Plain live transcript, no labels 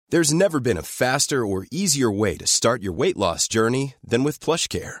There's never been a faster or easier way to start your weight loss journey than with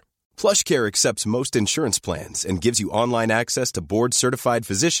PlushCare. PlushCare accepts most insurance plans and gives you online access to board-certified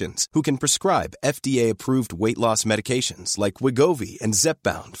physicians who can prescribe FDA-approved weight loss medications like Wegovy and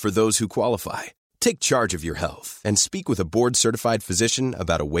Zepbound for those who qualify. Take charge of your health and speak with a board-certified physician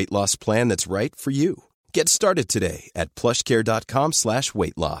about a weight loss plan that's right for you. Get started today at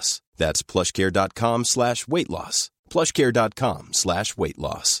plushcare.com/weight loss. That's plushcare.com/weight loss. plushcare.com/weight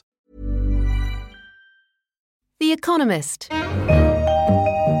loss. The Economist.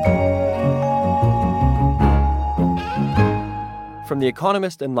 From The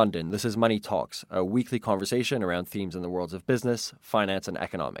Economist in London, this is Money Talks, a weekly conversation around themes in the worlds of business, finance and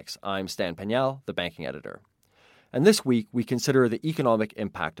economics. I'm Stan Peñal, the banking editor. And this week, we consider the economic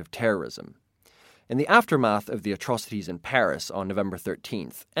impact of terrorism. In the aftermath of the atrocities in Paris on November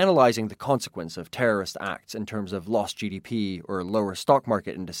 13th, analysing the consequence of terrorist acts in terms of lost GDP or lower stock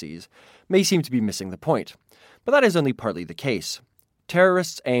market indices may seem to be missing the point. But that is only partly the case.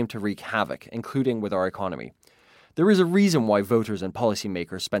 Terrorists aim to wreak havoc, including with our economy. There is a reason why voters and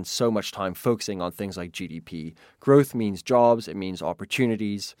policymakers spend so much time focusing on things like GDP. Growth means jobs, it means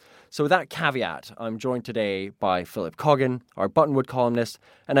opportunities. So with that caveat, I'm joined today by Philip Coggan, our Buttonwood columnist,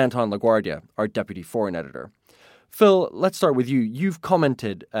 and Anton LaGuardia, our deputy foreign editor. Phil, let's start with you. You've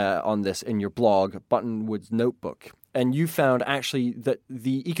commented on this in your blog, Buttonwood's Notebook, and you found actually that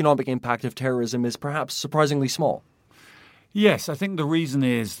the economic impact of terrorism is perhaps surprisingly small. Yes, I think the reason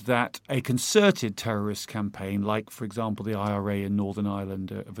is that a concerted terrorist campaign, like, for example, the IRA in Northern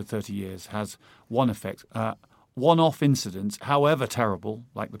Ireland over 30 years, has one effect. One-off incidents, however terrible,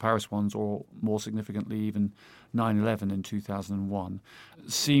 like the Paris ones, or more significantly even 9/11 in 2001,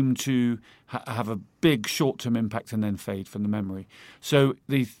 seem to have a big short-term impact and then fade from the memory. So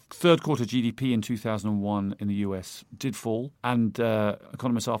the third quarter GDP in 2001 in the US did fall, and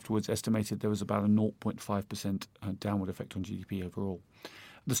economists afterwards estimated there was about a 0.5% downward effect on GDP overall.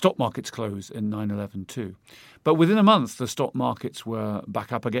 The stock markets closed in 9/11 too. But within a month, the stock markets were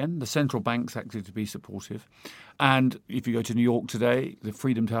back up again. The central banks acted to be supportive. And if you go to New York today, the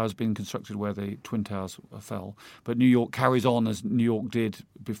Freedom Tower has been constructed where the Twin Towers fell. But New York carries on as New York did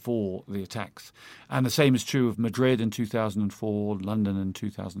before the attacks. And the same is true of Madrid in 2004, London in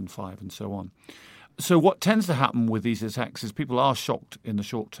 2005, and so on. So what tends to happen with these attacks is people are shocked in the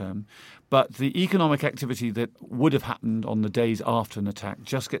short term, but the economic activity that would have happened on the days after an attack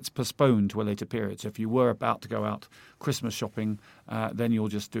just gets postponed to a later period. So if you were about to go out Christmas shopping, then you'll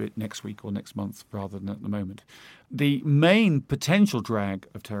just do it next week or next month rather than at the moment. The main potential drag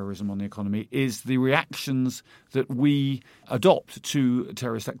of terrorism on the economy is the reactions that we adopt to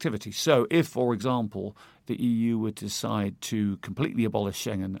terrorist activity. So if, for example, the EU would decide to completely abolish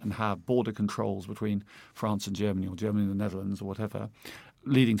Schengen and have border controls between France and Germany, or Germany and the Netherlands, or whatever,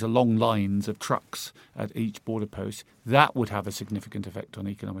 leading to long lines of trucks at each border post, that would have a significant effect on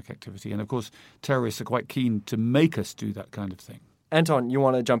economic activity. And of course, terrorists are quite keen to make us do that kind of thing. Anton, you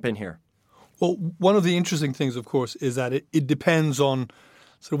want to jump in here? Well, one of the interesting things, of course, is that it depends on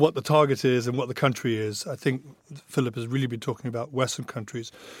sort of what the target is and what the country is. I think Philip has really been talking about Western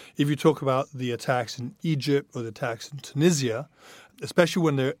countries. If you talk about the attacks in Egypt or the attacks in Tunisia, especially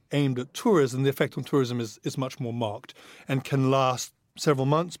when they're aimed at tourism, the effect on tourism is much more marked and can last several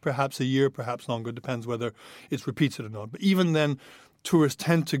months, perhaps a year, perhaps longer, depends whether it's repeated or not. But even then, tourists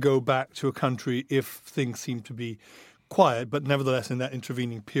tend to go back to a country if things seem to be quiet, but nevertheless, in that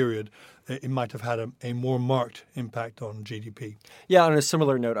intervening period, it might have had a more marked impact on GDP. Yeah, on a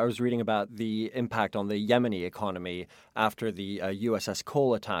similar note, I was reading about the impact on the Yemeni economy after the USS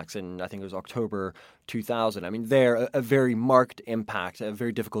Cole attacks in, I think it was October 2000. I mean, there, a very marked impact,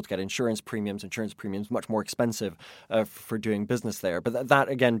 very difficult to get insurance premiums, much more expensive for doing business there. But that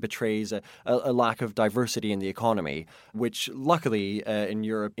again, betrays a lack of diversity in the economy, which luckily in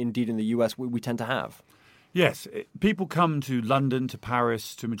Europe, indeed in the US, we tend to have. Yes, people come to London, to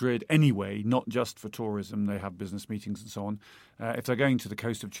Paris, to Madrid anyway, not just for tourism. They have business meetings and so on. If they're going to the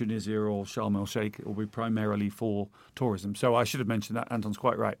coast of Tunisia or Sharm el-Sheikh, it will be primarily for tourism. So I should have mentioned that. Anton's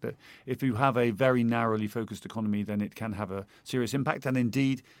quite right, that if you have a very narrowly focused economy, then it can have a serious impact. And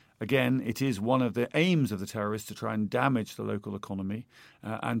indeed, again, it is one of the aims of the terrorists to try and damage the local economy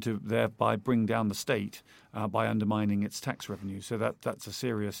and to thereby bring down the state by undermining its tax revenue. So that's a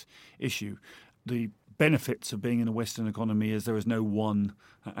serious issue. The benefits of being in a Western economy is there is no one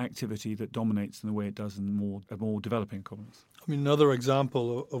activity that dominates in the way it does in more developing economies. I mean, another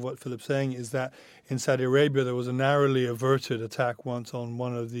example of what Philip's saying is that in Saudi Arabia, there was a narrowly averted attack once on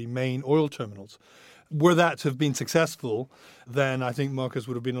one of the main oil terminals. Were that to have been successful, then I think markets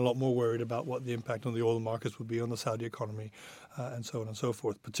would have been a lot more worried about what the impact on the oil markets would be on the Saudi economy. and so on and so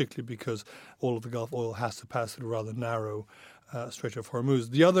forth, particularly because all of the Gulf oil has to pass through a rather narrow Strait of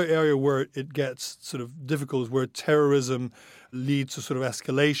Hormuz. The other area where it gets sort of difficult is where terrorism leads to sort of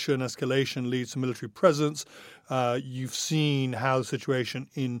escalation. Escalation leads to military presence. You've seen how the situation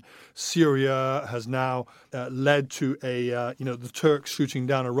in Syria has now led to the Turks shooting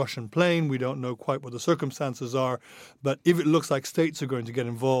down a Russian plane. We don't know quite what the circumstances are, but if it looks like states are going to get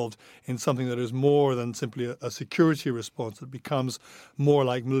involved in something that is more than simply a security response, that becomes more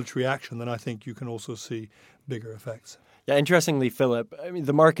like military action, then I think you can also see bigger effects. Yeah, interestingly, Philip, I mean,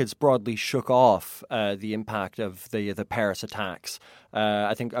 the markets broadly shook off the impact of the Paris attacks.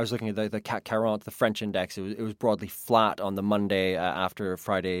 I think I was looking at the CAC 40, the French index. It was broadly flat on the Monday after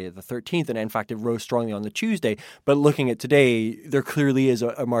Friday the 13th, and in fact, it rose strongly on the Tuesday. But looking at today, there clearly is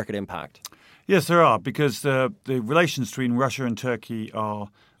a market impact. Yes, there are, because the relations between Russia and Turkey are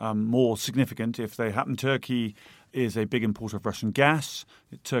more significant. If they happen, Turkey is a big importer of Russian gas.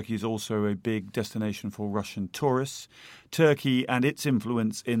 Turkey is also a big destination for Russian tourists. Turkey and its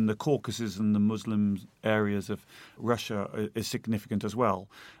influence in the Caucasus and the Muslim areas of Russia is significant as well.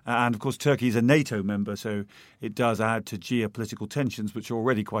 And, of course, Turkey is a NATO member, so it does add to geopolitical tensions, which are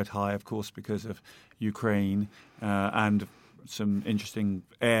already quite high, of course, because of Ukraine and some interesting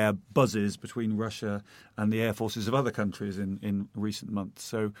air buzzes between Russia and the air forces of other countries in recent months.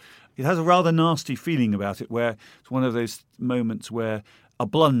 So it has a rather nasty feeling about it, where it's one of those moments where a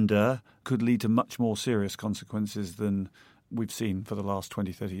blunder could lead to much more serious consequences than we've seen for the last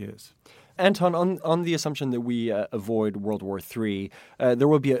 20, 30 years. Anton, on the assumption that we avoid World War III, there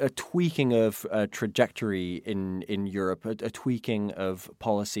will be a tweaking of trajectory in Europe, a tweaking of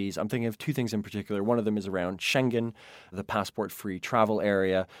policies. I'm thinking of two things in particular. One of them is around Schengen, the passport-free travel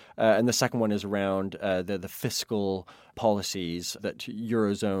area, and the second one is around the fiscal policies that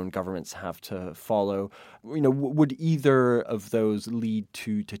Eurozone governments have to follow. Would either of those lead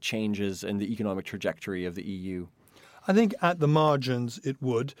to changes in the economic trajectory of the EU? I think at the margins it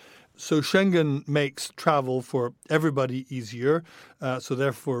would. So Schengen makes travel for everybody easier, so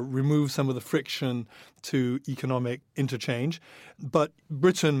therefore removes some of the friction to economic interchange. But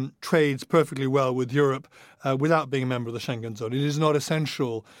Britain trades perfectly well with Europe without being a member of the Schengen zone. It is not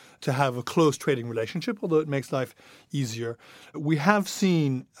essential to have a close trading relationship, although it makes life easier. We have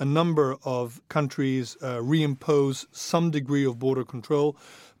seen a number of countries reimpose some degree of border control,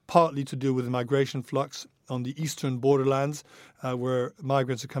 partly to do with the migration flux on the eastern borderlands, where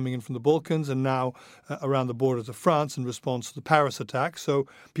migrants are coming in from the Balkans and now around the borders of France in response to the Paris attack. So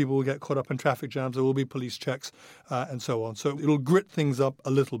people will get caught up in traffic jams. There will be police checks and so on. So it'll grit things up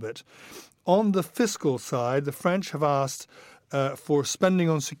a little bit. On the fiscal side, the French have asked for spending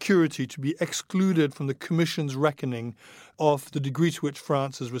on security to be excluded from the Commission's reckoning of the degree to which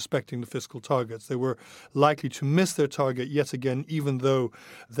France is respecting the fiscal targets. They were likely to miss their target yet again, even though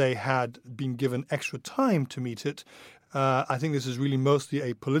they had been given extra time to meet it. I think this is really mostly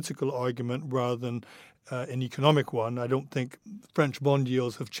a political argument rather than an economic one. I don't think French bond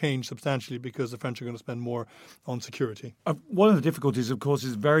yields have changed substantially because the French are going to spend more on security. One of the difficulties, of course,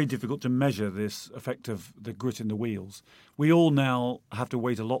 is very difficult to measure this effect of the grit in the wheels. We all now have to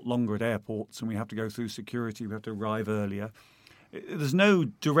wait a lot longer at airports, and we have to go through security. We have to arrive earlier. There's no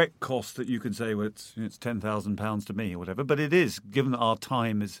direct cost that you can say, well, it's £10,000 to me or whatever, but it is, given that our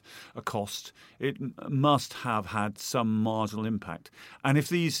time is a cost, it must have had some marginal impact. And if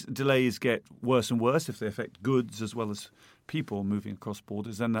these delays get worse and worse, if they affect goods as well as people moving across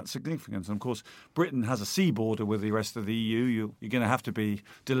borders, then that's significant. And of course, Britain has a sea border with the rest of the EU. You're going to have to be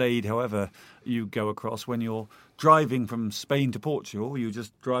delayed however you go across. When you're driving from Spain to Portugal, you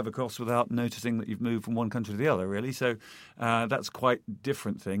just drive across without noticing that you've moved from one country to the other, really. So that's quite a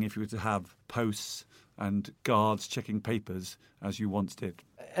different thing if you were to have posts and guards checking papers as you once did.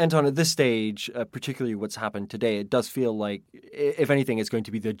 Anton, at this stage, particularly what's happened today, it does feel like, if anything, it's going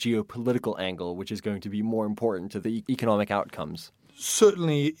to be the geopolitical angle, which is going to be more important to the economic outcomes.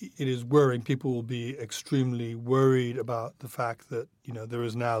 Certainly, it is worrying. People will be extremely worried about the fact that, there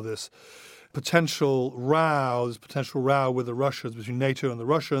is now this potential row with the Russians, between NATO and the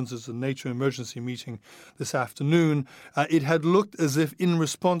Russians. There's a NATO emergency meeting this afternoon. It had looked as if in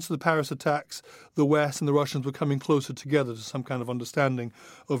response to the Paris attacks, the West and the Russians were coming closer together to some kind of understanding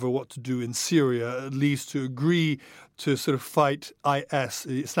over what to do in Syria, at least to agree to sort of fight IS,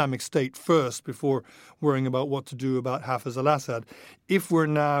 the Islamic State, first before worrying about what to do about Hafez al-Assad. if we're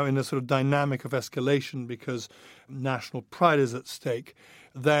now in a sort of dynamic of escalation because national pride is at stake,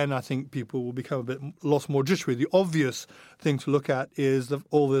 then I think people will become a lot more jittery. The obvious thing to look at is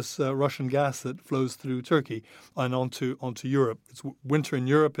all this Russian gas that flows through Turkey and onto Europe. It's winter in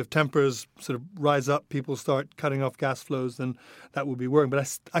Europe. If tempers sort of rise up, people start cutting off gas flows, then that will be worrying.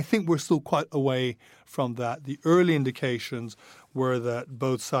 But I think we're still quite away from that. The early indications were that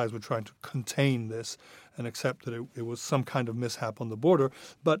both sides were trying to contain this and accept that it was some kind of mishap on the border.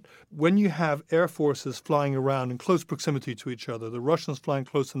 But when you have air forces flying around in close proximity to each other, the Russians flying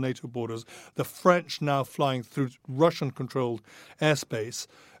close to NATO borders, the French now flying through Russian-controlled airspace,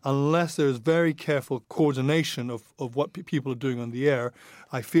 unless there's very careful coordination of what people are doing on the air,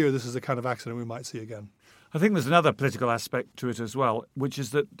 I fear this is the kind of accident we might see again. I think there's another political aspect to it as well, which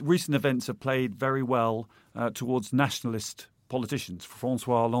is that recent events have played very well towards nationalist politicians.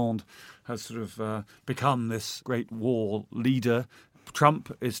 François Hollande has sort of become this great war leader.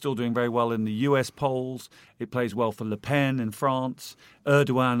 Trump is still doing very well in the US polls. It plays well for Le Pen in France.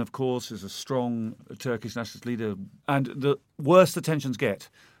 Erdogan, of course, is a strong Turkish nationalist leader. And the worse the tensions get,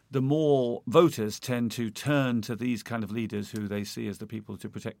 the more voters tend to turn to these kind of leaders who they see as the people to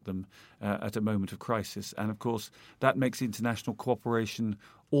protect them at a moment of crisis. And, of course, that makes international cooperation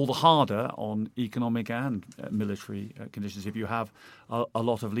all the harder on economic and military conditions if you have a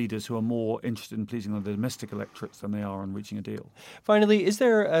lot of leaders who are more interested in pleasing the domestic electorates than they are on reaching a deal. Finally, is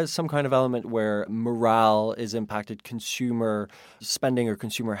there some kind of element where morale is impacted, consumer spending or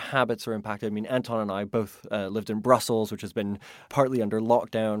consumer habits are impacted? I mean, Anton and I both lived in Brussels, which has been partly under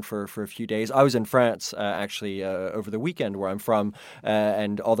lockdown for a few days. I was in France, actually, over the weekend where I'm from,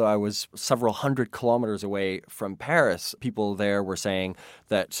 and although I was several hundred kilometers away from Paris, people there were saying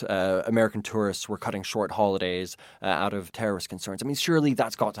that American tourists were cutting short holidays out of terrorist concerns. I mean, surely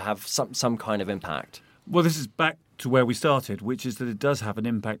that's got to have some kind of impact. Well, this is back to where we started, which is that it does have an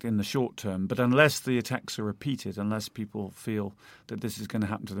impact in the short term. But unless the attacks are repeated, unless people feel that this is going to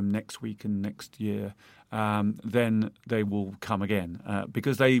happen to them next week and next year, then they will come again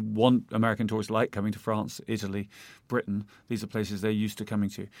because they want American tourists like coming to France, Italy, Britain. These are places they're used to coming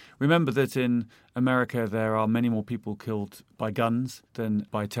to. Remember that in America there are many more people killed by guns than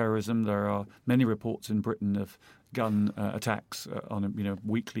by terrorism. There are many reports in Britain of gun attacks on a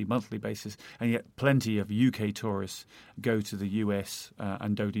weekly, monthly basis, and yet plenty of UK tourists go to the US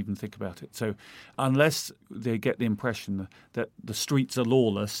and don't even think about it. So unless they get the impression that the streets are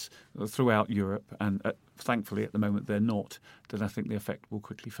lawless throughout Europe, and thankfully at the moment they're not, then I think the effect will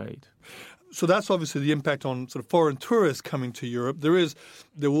quickly fade. So that's obviously the impact on sort of foreign tourists coming to Europe.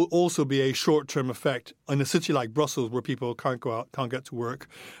 There will also be a short-term effect in a city like Brussels where people can't go out, can't get to work,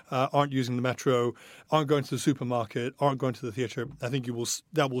 aren't using the metro, aren't going to the supermarket, aren't going to the theatre. I think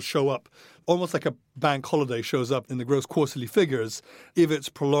that will show up almost like a bank holiday shows up in the gross quarterly figures. If it's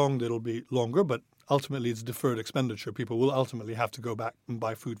prolonged, it'll be longer, but ultimately it's deferred expenditure. People will ultimately have to go back and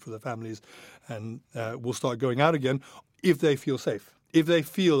buy food for their families and will start going out again if they feel safe. If they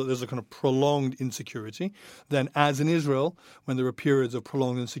feel that there's a kind of prolonged insecurity, then as in Israel, when there are periods of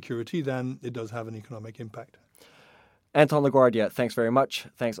prolonged insecurity, then it does have an economic impact. Anton LaGuardia, thanks very much.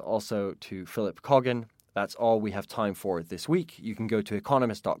 Thanks also to Philip Coggan. That's all we have time for this week. You can go to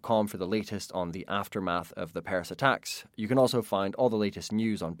economist.com for the latest on the aftermath of the Paris attacks. You can also find all the latest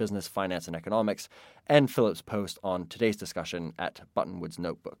news on business, finance and economics and Philip's post on today's discussion at Buttonwood's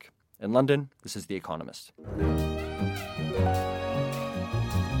Notebook. In London, this is The Economist.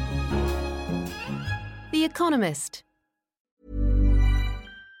 The Economist.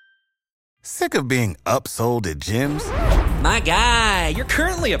 Sick of being upsold at gyms? My guy, you're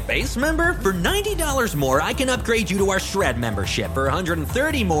currently a base member. For $90 more, I can upgrade you to our Shred membership. For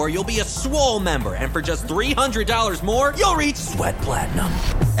 $130 more, you'll be a Swole member. And for just $300 more, you'll reach Sweat Platinum.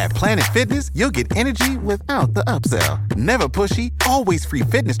 At Planet Fitness, you'll get energy without the upsell. Never pushy, always free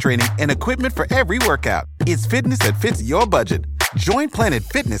fitness training and equipment for every workout. It's fitness that fits your budget. Join Planet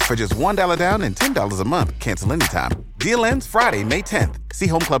Fitness for just $1 down and $10 a month. Cancel anytime. Deal ends Friday, May 10th. See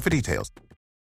Home Club for details.